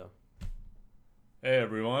Hey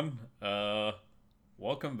everyone,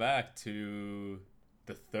 welcome back to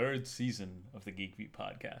the third season of the Geek Beat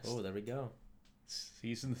podcast. Oh, there we go.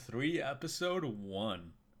 Season 3, episode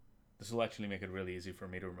 1. This will actually make it really easy for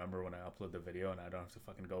me to remember when I upload the video and I don't have to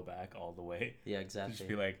fucking go back all the way. Yeah, To just exactly.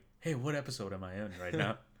 be like, hey, what episode am I in right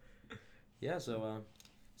now? Yeah, so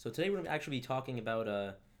today we're gonna actually be talking about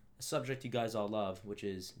a subject you guys all love, which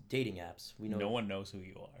is dating apps. We No know. one knows who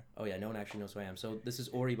you are. Oh yeah, no one actually knows who I am. So this is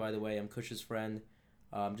Ori, by the way. I'm Kush's friend.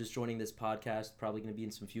 Just joining this podcast. Probably gonna be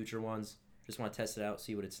in some future ones. Just want to test it out,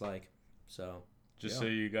 see what it's like. So Just yeah. so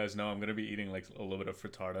you guys know, I'm going to be eating like a little bit of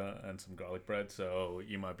frittata and some garlic bread, so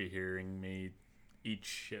you might be hearing me eat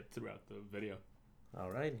shit throughout the video.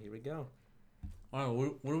 All right, here we go. All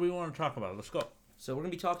right, what do we want to talk about? Let's go. So we're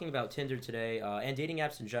gonna be talking about Tinder today and dating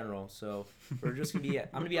apps in general. So we're just gonna be I'm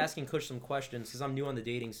gonna be asking Kush some questions because I'm new on the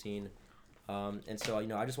dating scene, and so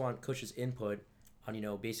I just want Kush's input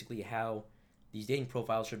on basically how these dating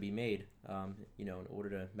profiles should be made, in order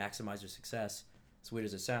to maximize their success. As weird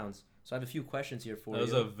as it sounds. So I have a few questions here for That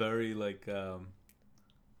was you. a very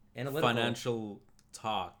Analytical. financial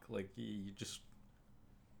talk. Like you just,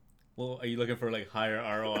 well, are you looking for like higher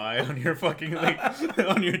ROI on your fucking like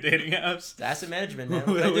on your dating apps? It's asset management, man.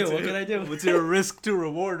 What can I do? What can I do? What's your risk to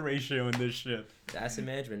reward ratio in this shit? It's asset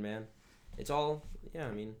management, man. It's all yeah.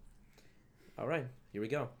 I mean, all right. Here we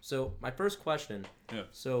go. So my first question. Yeah.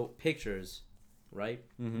 So pictures, right?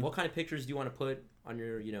 Mm-hmm. What kind of pictures do you want to put on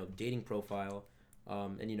your dating profile?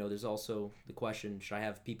 And there's also the question: should I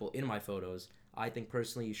have people in my photos? I think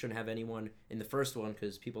personally you shouldn't have anyone in the first one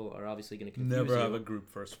because people are obviously going to confuse Never you. have a group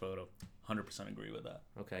first photo. 100% agree with that.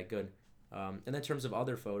 Okay, good. And then in terms of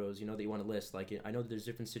other photos, that you want to list, like I know that there's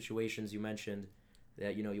different situations you mentioned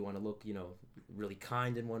that you want to look really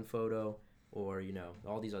kind in one photo, or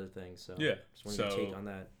all these other things. So Yeah. just want to get So, your take on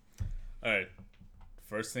that. all right.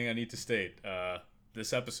 First thing I need to state: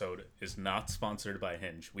 this episode is not sponsored by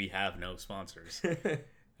Hinge. We have no sponsors.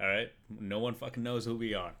 All right, no one fucking knows who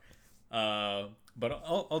we are. But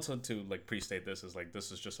also to like pre-state this is like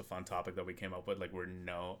this is just a fun topic that we came up with. Like we're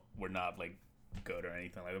not like good or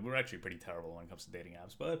anything like that. We're actually pretty terrible when it comes to dating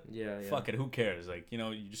apps. But Yeah, yeah. fuck it, who cares? Like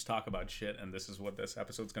you just talk about shit, and this is what this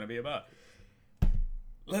episode's gonna be about.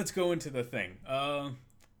 Let's go into the thing.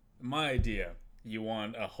 My idea. You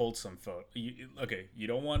want a wholesome photo. You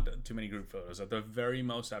don't want too many group photos. At the very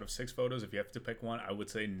most, out of 6 photos, if you have to pick one, I would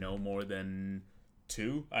say no more than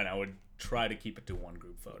 2, and I would try to keep it to one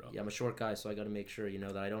group photo. Yeah, I'm a short guy, so I got to make sure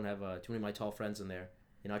that I don't have too many of my tall friends in there.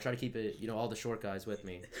 I try to keep it all the short guys with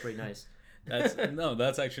me. It's pretty nice.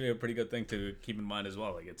 That's actually a pretty good thing to keep in mind as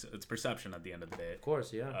well. Like it's perception at the end of the day. Of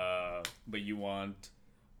course, yeah. But you want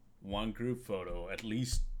one group photo, at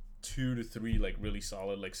least 2 to 3 like really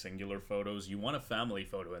solid like singular photos. You want a family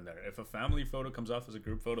photo in there. If a family photo comes off as a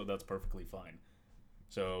group photo, that's perfectly fine.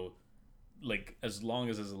 So like as long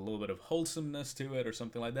as there's a little bit of wholesomeness to it or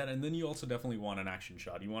something like that. And then you also definitely want an action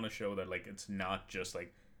shot. You want to show that like it's not just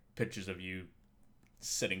like pictures of you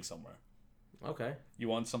sitting somewhere. Okay. You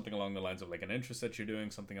want something along the lines of like an interest that you're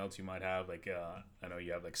doing, something else you might have. Like I know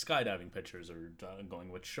you have like skydiving pictures, or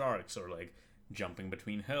going with sharks, or like jumping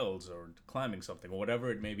between hills, or climbing something, or whatever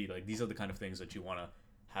it may be. Like these are the kind of things that you want to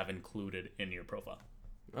have included in your profile.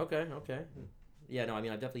 Okay. Okay. Yeah, no, I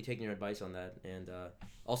mean, I've definitely taken your advice on that. And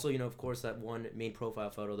also, of course, that one main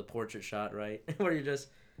profile photo, the portrait shot, right? Where you just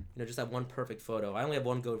have one perfect photo. I only have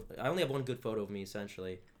one good photo of me,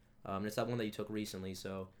 essentially. And it's that one that you took recently.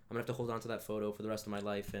 So I'm going to have to hold on to that photo for the rest of my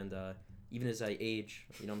life. And even as I age,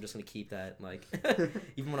 I'm just going to keep that. Like,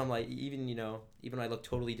 even when I'm like, even when I look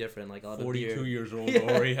totally different, like I'll have a 42 beard. years old,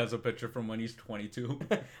 Yeah. Ori has a picture from when he's 22.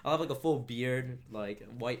 I'll have like a full beard, like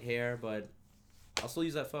white hair, but I'll still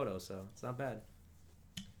use that photo, so it's not bad.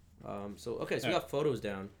 So we got photos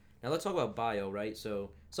down. Now let's talk about bio, right?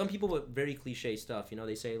 So some people with very cliche stuff,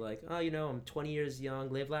 they say like, oh, I'm 20 years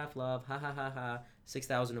young, live, laugh, love, ha ha ha ha,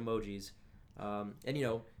 6,000 emojis,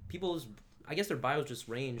 and people's, I guess their bios just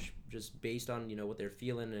range just based on what they're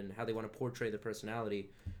feeling and how they want to portray their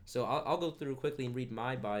personality. So I'll go through quickly and read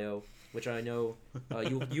my bio, which I know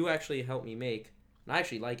you actually helped me make, and I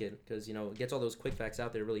actually like it because it gets all those quick facts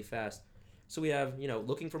out there really fast. So we have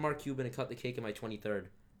looking for Mark Cuban and cut the cake in my 23rd.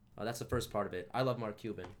 That's the first part of it. I love Mark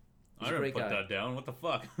Cuban. He's I a didn't great put guy. that down. What the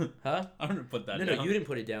fuck? Huh? I didn't put that No, down. no, you didn't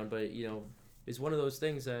put it down, but it's one of those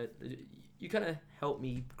things that you kind of helped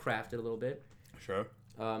me craft it a little bit. Sure.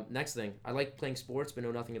 Next thing, I like playing sports, but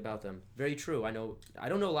know nothing about them. Very true. I don't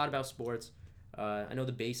know a lot about sports. I know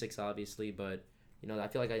the basics, obviously, but I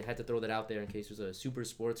feel like I had to throw that out there in case there's a super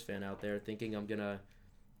sports fan out there thinking I'm gonna,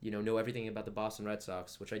 know everything about the Boston Red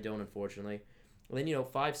Sox, which I don't, unfortunately. And then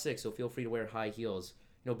 5'6", so feel free to wear high heels.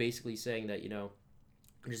 Basically saying that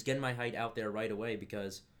just getting my height out there right away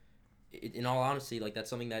because, in all honesty, like that's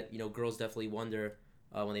something that girls definitely wonder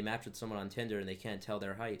when they match with someone on Tinder and they can't tell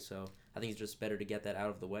their height. So I think it's just better to get that out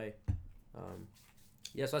of the way.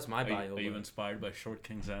 Yeah, so that's my bio. Are you inspired by Short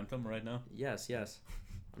King's Anthem right now? Yes.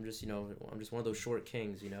 I'm just one of those short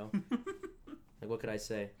kings. Like what could I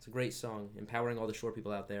say? It's a great song, empowering all the short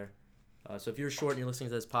people out there. So if you're short and you're listening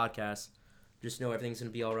to this podcast, just know everything's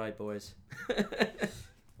gonna be all right, boys.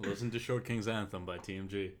 Listen to Short King's Anthem by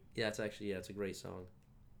TMG. Yeah, it's a great song.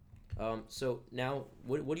 So now,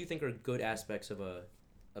 what do you think are good aspects of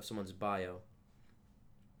someone's bio?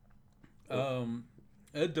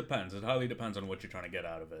 It depends. It highly depends on what you're trying to get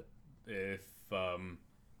out of it. If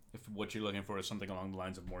what you're looking for is something along the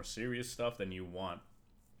lines of more serious stuff, then you want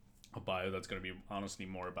a bio that's going to be honestly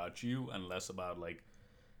more about you and less about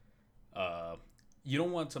you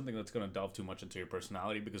don't want something that's going to delve too much into your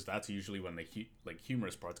personality, because that's usually when the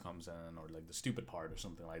humorous parts comes in, or like the stupid part or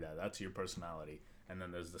something like that. That's your personality. And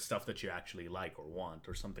then there's the stuff that you actually like or want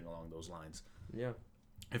or something along those lines. Yeah.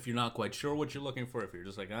 If you're not quite sure what you're looking for, if you're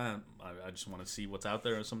just like, I just want to see what's out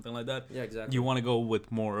there or something like that. Yeah, exactly. You want to go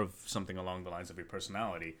with more of something along the lines of your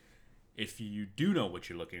personality. If you do know what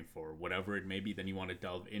you're looking for, whatever it may be, then you want to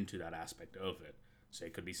delve into that aspect of it. So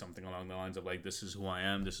it could be something along the lines of like, this is who I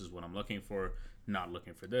am, this is what I'm looking for, not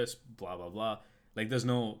looking for this, blah, blah, blah. Like, there's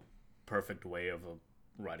no perfect way of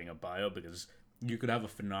writing a bio, because you could have a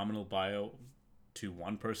phenomenal bio to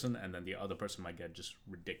one person, and then the other person might get just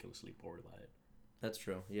ridiculously bored by it. That's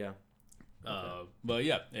true, yeah. Okay. But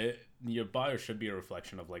yeah, your bio should be a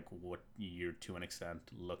reflection of like what you're to an extent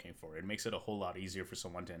looking for. It makes it a whole lot easier for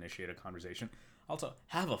someone to initiate a conversation. Also,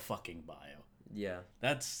 have a fucking bio. Yeah.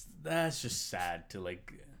 That's just sad to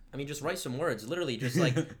like. I mean, just write some words. Literally, just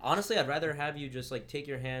like honestly, I'd rather have you just like take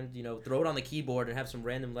your hand, throw it on the keyboard and have some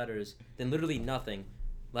random letters than literally nothing.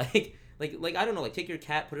 Like I don't know, like take your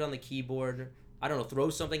cat, put it on the keyboard. I don't know,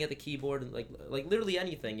 throw something at the keyboard, like literally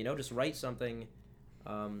anything. Just write something.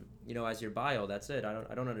 As your bio. That's it.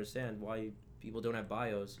 I don't understand why people don't have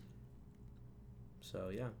bios. So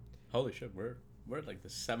yeah. Holy shit, we're at like the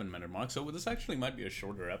 7-minute mark, so this actually might be a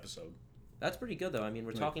shorter episode. That's pretty good though. I mean,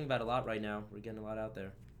 we're talking about a lot right now. We're getting a lot out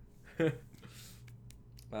there.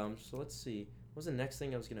 So let's see. What was the next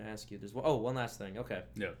thing I was gonna ask you? There's one last thing. Okay.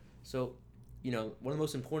 Yeah. So, one of the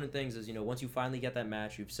most important things is once you finally get that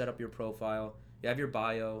match, you've set up your profile, you have your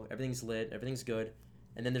bio, everything's lit, everything's good.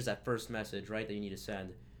 And then there's that first message, right, that you need to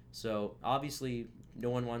send. So, obviously, no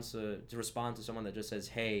one wants to respond to someone that just says,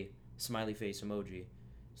 hey, smiley face emoji.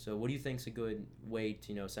 So, what do you think is a good way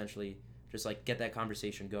to, essentially just, like, get that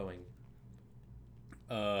conversation going?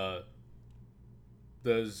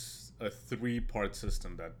 There's a 3-part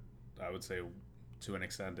system that I would say, to an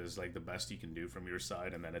extent, is, like, the best you can do from your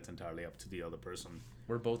side, and then it's entirely up to the other person.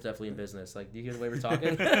 We're both definitely in business. Like, do you hear the way we're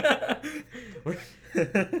talking?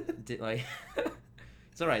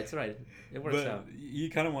 It's all right. It works out. You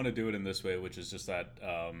kind of want to do it in this way, which is just that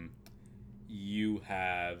you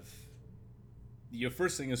have... Your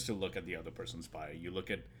first thing is to look at the other person's bio. You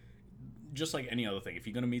look at... Just like any other thing. If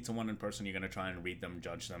you're going to meet someone in person, you're going to try and read them,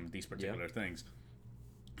 judge them, these particular things.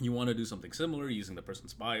 You want to do something similar, using the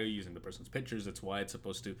person's bio, using the person's pictures. It's why it's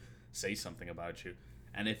supposed to say something about you.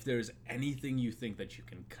 And if there's anything you think that you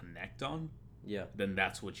can connect on, then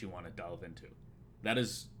that's what you want to delve into. That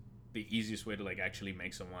is the easiest way to like actually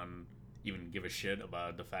make someone even give a shit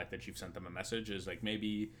about the fact that you've sent them a message, is like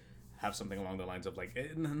maybe have something along the lines of like,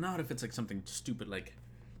 not if it's like something stupid like,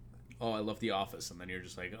 oh, I love The Office, and then you're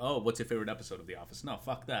just like, oh, what's your favorite episode of The Office? No,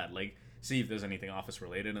 fuck that. Like, see if there's anything Office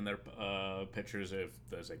related in their pictures, if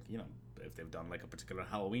there's like, if they've done like a particular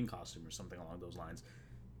Halloween costume or something along those lines.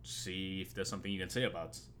 See if there's something you can say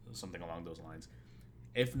about something along those lines.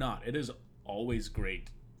 If not, it is always great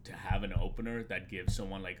to have an opener that gives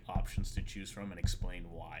someone like options to choose from and explain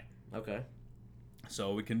why. Okay.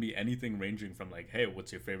 So it can be anything ranging from like, hey,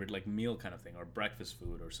 what's your favorite like meal kind of thing, or breakfast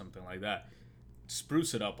food or something like that.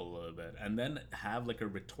 Spruce it up a little bit, and then have like a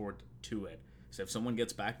retort to it. So if someone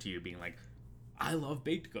gets back to you being like, I love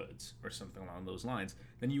baked goods or something along those lines,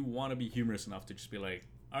 then you want to be humorous enough to just be like,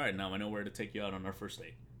 all right, now I know where to take you out on our first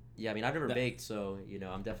date. Yeah, I mean, I've never baked, so,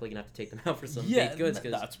 I'm definitely going to have to take them out for some baked goods.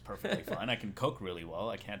 Yeah, that's perfectly fine. I can cook really well.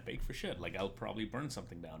 I can't bake for shit. Like, I'll probably burn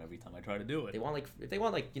something down every time I try to do it. If they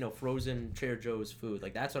want frozen Trader Joe's food,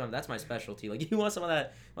 like, that's my specialty. Like, you want some of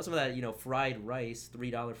that, fried rice,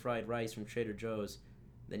 $3 fried rice from Trader Joe's,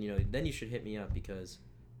 then you should hit me up, because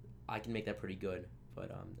I can make that pretty good.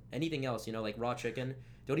 But anything else, like raw chicken,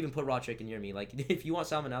 don't even put raw chicken near me. Like, if you want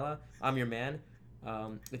salmonella, I'm your man.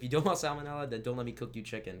 If you don't want salmonella, then don't let me cook you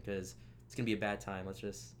chicken, because it's gonna be a bad time. Let's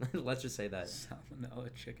just say that.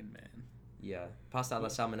 Salmonella chicken man. Yeah, pasta alla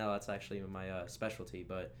salmonella. That's actually my specialty,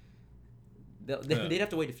 but they'd have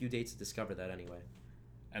to wait a few dates to discover that anyway.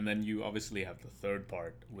 And then you obviously have the third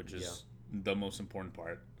part, which is the most important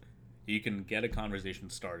part. You can get a conversation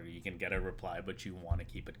started, you can get a reply, but you want to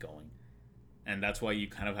keep it going. And that's why you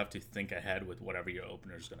kind of have to think ahead with whatever your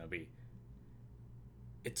opener is going to be.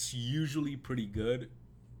 It's usually pretty good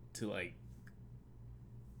to like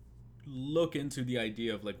look into the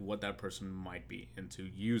idea of like what that person might be into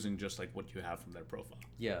using just like what you have from their profile.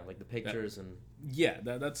 Yeah, like the pictures and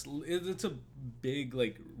it's a big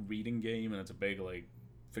like reading game, and it's a big like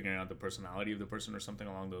figuring out the personality of the person or something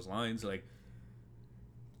along those lines. Like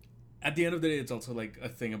at the end of the day, it's also like a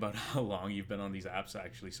thing about how long you've been on these apps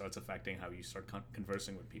actually starts affecting how you start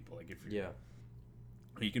conversing with people. Like if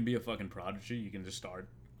you can be a fucking prodigy, you can just start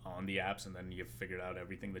on the apps and then you've figured out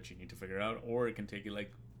everything that you need to figure out, or it can take you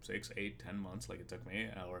like 6, 8, 10 months like it took me,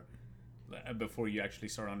 or before you actually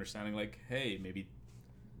start understanding like, hey, maybe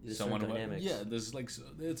there's someone this is like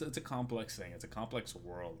it's a complex thing. It's a complex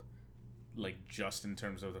world, like just in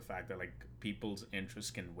terms of the fact that like people's interests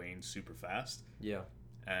can wane super fast.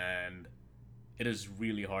 And it is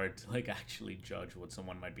really hard to like actually judge what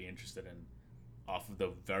someone might be interested in off of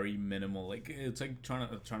the very minimal, like it's like trying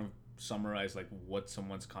to summarize like what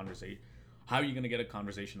someone's conversation, how are you going to get a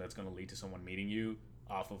conversation that's going to lead to someone meeting you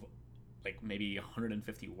off of like maybe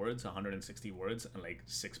 150 words, 160 words, and like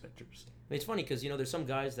 6 pictures. It's funny because there's some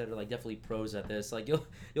guys that are like definitely pros at this. Like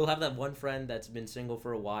you'll have that one friend that's been single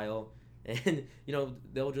for a while, and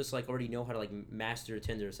they'll just like already know how to like master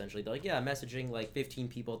Tinder essentially. They're like, yeah, messaging like 15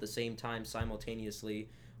 people at the same time simultaneously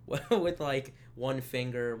with like one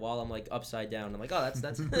finger while I'm like upside down. I'm like, oh,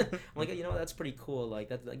 that's I'm like, that's pretty cool. Like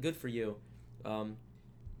that's like, good for you.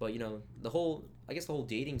 But the whole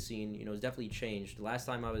dating scene has definitely changed. The last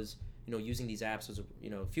time I was using these apps was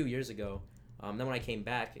a few years ago. Then when I came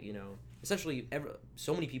back, essentially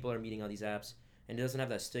so many people are meeting on these apps, and it doesn't have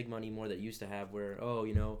that stigma anymore that it used to have, where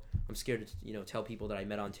I'm scared to tell people that I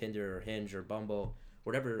met on Tinder or Hinge or Bumble,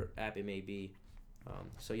 whatever app it may be.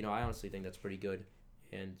 So I honestly think that's pretty good.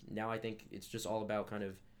 And now I think it's just all about kind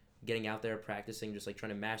of getting out there, practicing, just like trying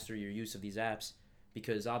to master your use of these apps.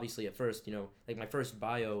 Because obviously at first, like my first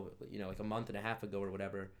bio, like a month and a half ago or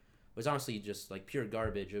whatever, was honestly just like pure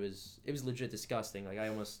garbage. It was legit disgusting. Like I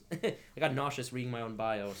almost I got nauseous reading my own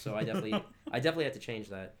bio. So I definitely had to change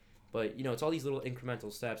that. But it's all these little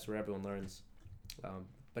incremental steps where everyone learns.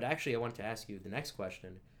 But actually, I wanted to ask you the next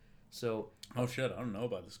question. So oh shit, I don't know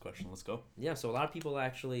about this question. Let's go. Yeah, so a lot of people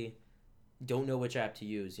actually don't know which app to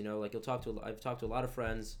use. Like I've talked to a lot of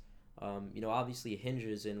friends. Obviously Hinge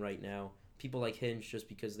is in right now. People like Hinge just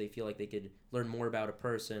because they feel like they could learn more about a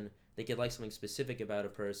person. They could like something specific about a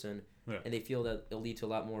person, and they feel that it'll lead to a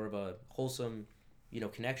lot more of a wholesome,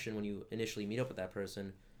 connection when you initially meet up with that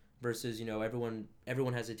person. Versus, everyone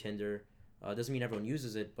has a Tinder. Doesn't mean everyone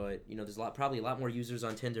uses it, but there's probably a lot more users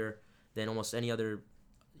on Tinder than almost any other,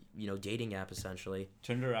 dating app essentially.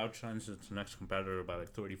 Tinder outshines its next competitor by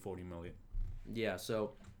like 30-40 million. Yeah,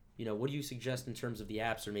 so what do you suggest in terms of the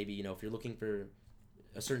apps, or maybe if you're looking for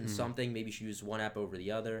a certain something, maybe you should use one app over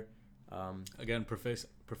the other. Again,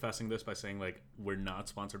 professing this by saying like we're not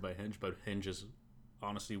sponsored by Hinge, but Hinge is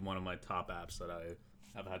honestly one of my top apps that I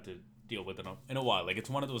have had to deal with in a while. Like it's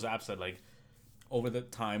one of those apps that like over the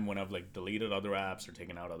time when I've like deleted other apps or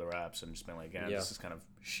taken out other apps and just been like, this is kind of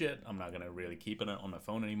shit, I'm not gonna really keep it on my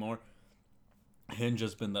phone anymore. Hinge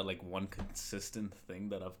has been that like one consistent thing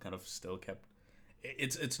that I've kind of still kept.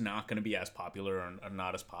 It's not going to be as popular or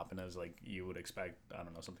not as poppin' as like you would expect. I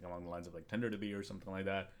don't know, something along the lines of like Tinder to be or something like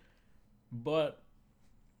that. But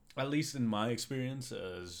at least in my experience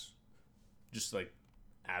as just like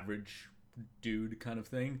average dude kind of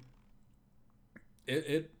thing,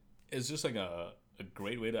 it is just like a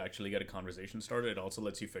great way to actually get a conversation started. It also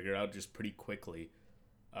lets you figure out just pretty quickly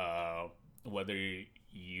whether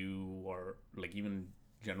you are like even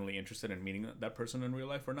generally interested in meeting that person in real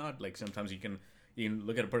life or not. Like sometimes you can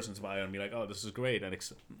look at a person's bio and be like, oh, this is great, and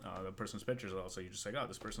the person's pictures also, you're just like, oh,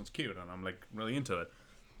 this person's cute, and I'm like really into it.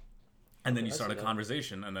 And then you start a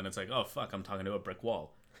conversation, and then it's like, oh fuck, I'm talking to a brick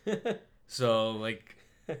wall. So like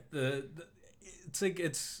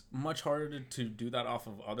it's much harder to do that off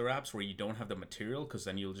of other apps where you don't have the material, because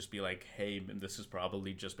then you'll just be like, hey, this is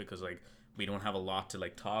probably just because like we don't have a lot to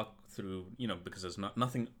like talk through, because there's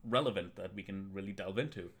nothing relevant that we can really delve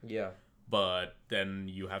into. Yeah. But then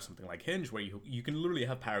you have something like Hinge where you can literally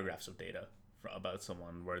have paragraphs of data about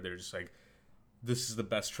someone where they're just like, this is the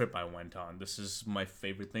best trip I went on. This is my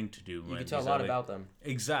favorite thing to do. You can tell a lot about them.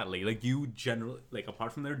 Exactly. Like you generally, like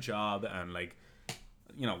apart from their job and like,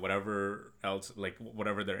 whatever else, like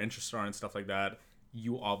whatever their interests are and stuff like that,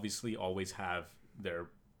 you obviously always have their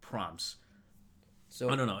prompts. So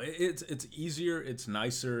I don't know. It's easier. It's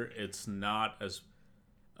nicer. It's not as.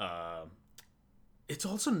 It's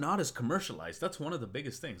also not as commercialized. That's one of the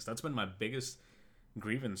biggest things. That's been my biggest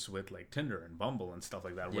grievance with like Tinder and Bumble and stuff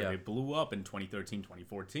like that, where they blew up in 2013,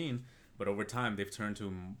 2014, but over time they've turned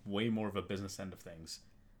to way more of a business end of things.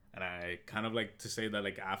 And I kind of like to say that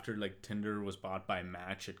like after like Tinder was bought by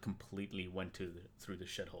Match, it completely went through the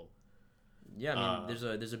shithole. Yeah, I mean,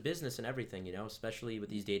 there's a business in everything, you know, especially with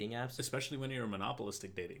these dating apps. Especially when you're a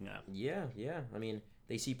monopolistic dating app. Yeah, yeah. I mean,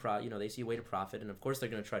 they see they see a way to profit, and of course they're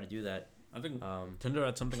going to try to do that. I think Tinder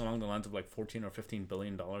had something along the lines of like 14 or 15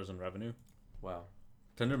 billion dollars in revenue. Wow.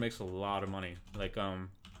 Tinder makes a lot of money. Like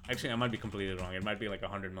actually I might be completely wrong. It might be like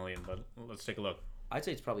 100 million, but let's take a look. I'd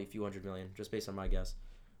say it's probably a few hundred million, just based on my guess.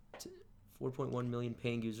 4.1 million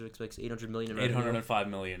paying users, expects 800 million in revenue. 805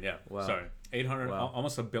 million, yeah. Wow. Sorry. 800, Wow.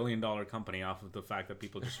 Almost $1 billion company off of the fact that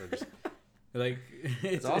people just are just like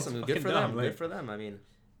it's awesome. It's good for dumb. them. Like, good for them. I mean,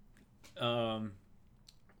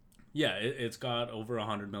 yeah, it's got over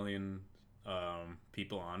 100 million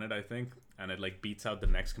people on it, I think, and it like beats out the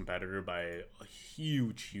next competitor by a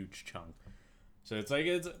huge chunk. So it's like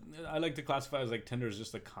I like to classify as like Tinder is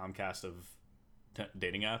just the Comcast of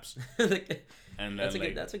dating apps. And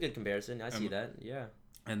then, that's a good comparison. I see that. Yeah.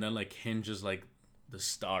 And then like Hinge is like the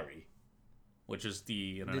Starry, which is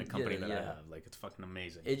the internet company that I have. Like it's fucking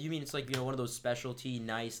amazing. You mean it's like, you know, one of those specialty,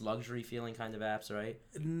 nice, luxury feeling kind of apps, right?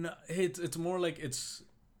 No, it's more like it's,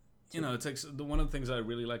 you know, it's like one of the things I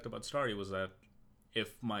really liked about Starry was that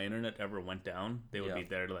if my internet ever went down, they would be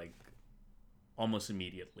there like almost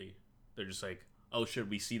immediately. They're just like, oh shit,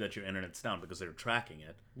 we see that your internet's down because they're tracking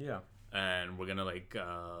it. Yeah. And we're gonna like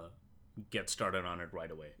get started on it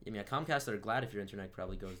right away. I mean, at Comcast, they're glad if your internet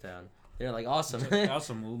probably goes down. They're like, awesome. Like,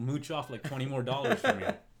 awesome, we'll mooch off like $20 more from you.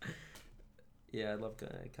 Yeah, I love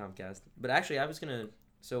Comcast. But actually, what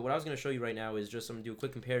I was gonna show you right now is just do a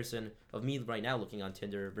quick comparison of me right now looking on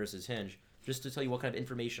Tinder versus Hinge, just to tell you what kind of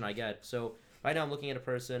information I get. So right now I'm looking at a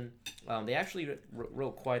person. They actually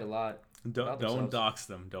wrote quite a lot. Don't dox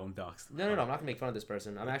them. Don't dox them. No, I'm not gonna make fun of this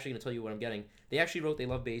person. I'm actually gonna tell you what I'm getting. They actually wrote they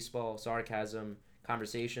love baseball, sarcasm,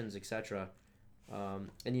 conversations, etc.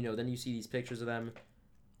 And you know, then you see these pictures of them.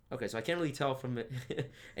 Okay, so I can't really tell from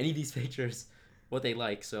any of these pictures what they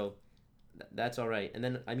like, so that's all right. And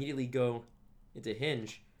then I immediately go into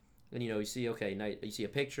Hinge, and you know, you see you see a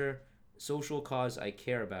picture, social cause I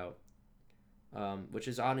care about, which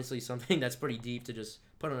is honestly something that's pretty deep to just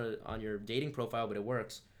put on your dating profile, but it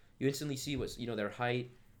works. You instantly see what's, you know, their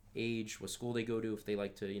height, age, what school they go to, if they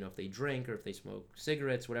like to, you know, if they drink or if they smoke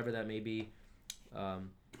cigarettes, whatever that may be,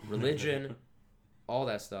 religion, all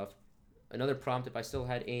that stuff. Another prompt, if I still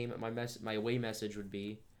had AIM, my away message would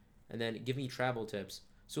be, and then give me travel tips.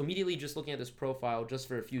 So immediately just looking at this profile just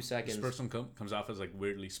for a few seconds. This person comes off as like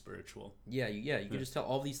weirdly spiritual. Yeah, you can just tell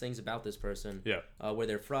all these things about this person. Yeah. Where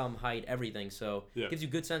they're from, height, everything. So it gives you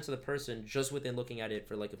a good sense of the person just within looking at it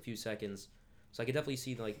for like a few seconds. So I could definitely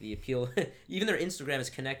see like the appeal. Even their Instagram is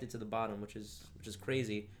connected to the bottom, which is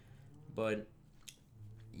crazy. But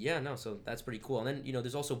yeah, no, so that's pretty cool. And then, you know,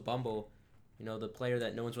 there's also Bumble, you know, the player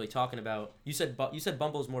that no one's really talking about. You said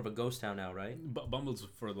Bumble's more of a ghost town now, right? Bumble's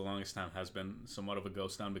for the longest time has been somewhat of a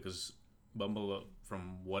ghost town because Bumble,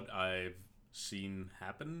 from what I've seen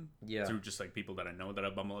happen through just like people that I know that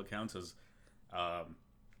have Bumble accounts, is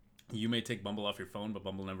you may take Bumble off your phone, but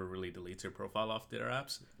Bumble never really deletes your profile off their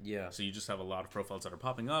apps. Yeah. So you just have a lot of profiles that are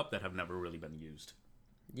popping up that have never really been used.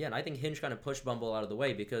 Yeah, and I think Hinge kind of pushed Bumble out of the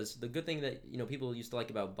way because the good thing that, you know, people used to like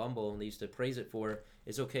about Bumble and they used to praise it for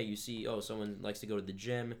is, okay, you see, oh, someone likes to go to the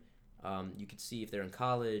gym. You could see if they're in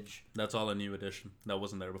college. That's all a new addition. That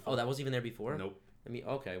wasn't there before. Oh, that wasn't even there before? Nope. I mean,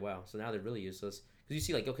 okay, wow. So now they're really useless. Because you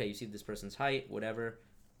see, like, okay, you see this person's height, whatever.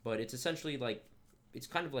 But it's essentially like, it's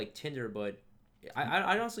kind of like Tinder, but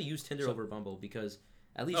I honestly use Tinder over Bumble because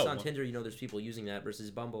at least on Tinder, you know, there's people using that versus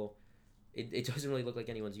Bumble. It doesn't really look like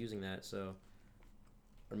anyone's using that, so...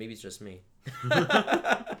 Or maybe it's just me.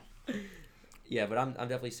 Yeah, but I'm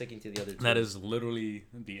definitely sticking to the other two. That is literally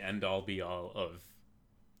the end-all, be-all of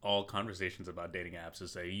all conversations about dating apps,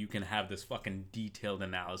 is that you can have this fucking detailed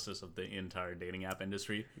analysis of the entire dating app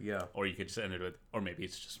industry. Yeah. Or you could just end it with, or maybe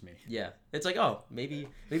it's just me. Yeah. It's like, oh, maybe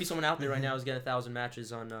someone out there right now is getting 1,000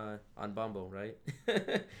 matches on Bumble, right?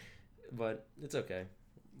 But it's okay.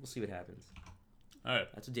 We'll see what happens. All right.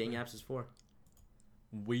 That's what dating apps is for.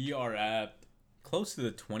 We are at close to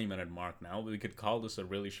the 20-minute mark now. We could call this a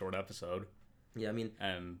really short episode. Yeah, I mean...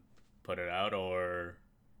 And put it out, or...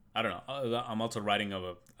 I don't know. I'm also writing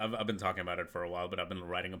I've been talking about it for a while, but I've been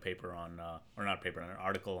writing a paper on... or not paper, an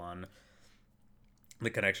article on the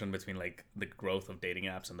connection between like the growth of dating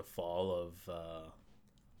apps and the fall of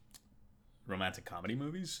romantic comedy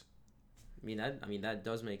movies. I mean that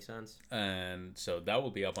does make sense. And so that will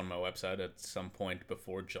be up on my website at some point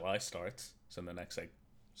before July starts. So in the next like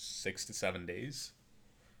 6 to 7 days.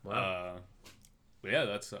 Wow. But yeah,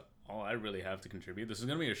 that's all I really have to contribute. This is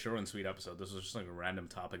gonna be a short and sweet episode. This was just like a random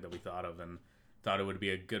topic that we thought of and thought it would be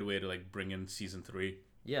a good way to like bring in season 3.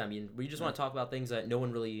 Yeah, I mean, we just want to talk about things that no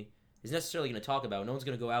one really is necessarily going to talk about. No one's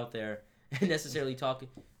going to go out there and necessarily talk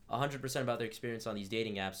 100% about their experience on these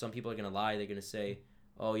dating apps. Some people are going to lie. They're going to say,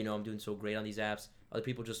 oh, you know, I'm doing so great on these apps. Other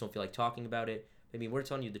people just don't feel like talking about it. I mean, we're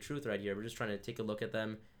telling you the truth right here. We're just trying to take a look at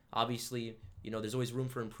them. Obviously, you know, there's always room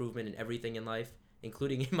for improvement in everything in life,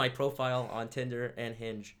 including in my profile on Tinder and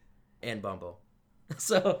Hinge and Bumble.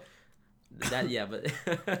 So, that, yeah, but...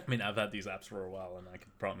 I mean, I've had these apps for a while, and I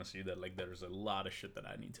can promise you that, like, there's a lot of shit that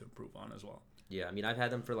I need to improve on as well. Yeah, I mean, I've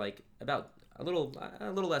had them for, like, about a little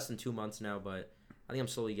less than 2 months now, but I think I'm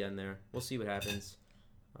slowly getting there. We'll see what happens.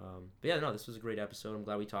 But yeah, no, this was a great episode. I'm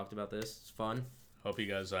glad we talked about this. It's fun. Hope you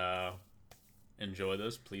guys enjoy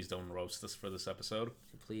this. Please don't roast us for this episode.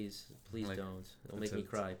 Please like, don't. Don't make me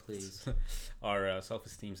cry, please. Our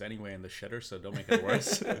self-esteem's anyway in the shitter, so don't make it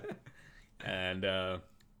worse. And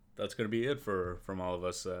that's going to be it from all of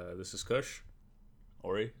us. This is Kush.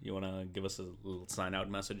 Ori, you want to give us a little sign-out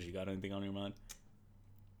message? You got anything on your mind?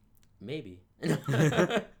 Maybe. No,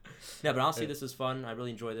 but honestly, this was fun. I really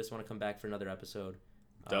enjoyed this. I want to come back for another episode.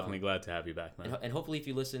 Definitely glad to have you back, man. And hopefully if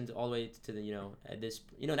you listened all the way to the, at this,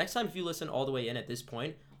 next time if you listen all the way in at this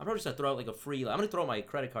point, I'm probably just going to throw out like a free, I'm going to throw out my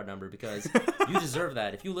credit card number because you deserve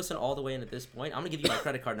that. If you listen all the way in at this point, I'm going to give you my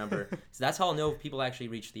credit card number. So that's how I'll know if people actually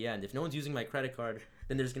reach the end. If no one's using my credit card,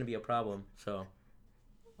 then there's going to be a problem. So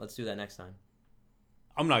let's do that next time.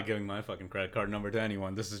 I'm not giving my fucking credit card number to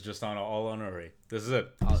anyone. This is just all on Uri. This is it.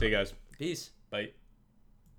 See you guys. Peace. Bye.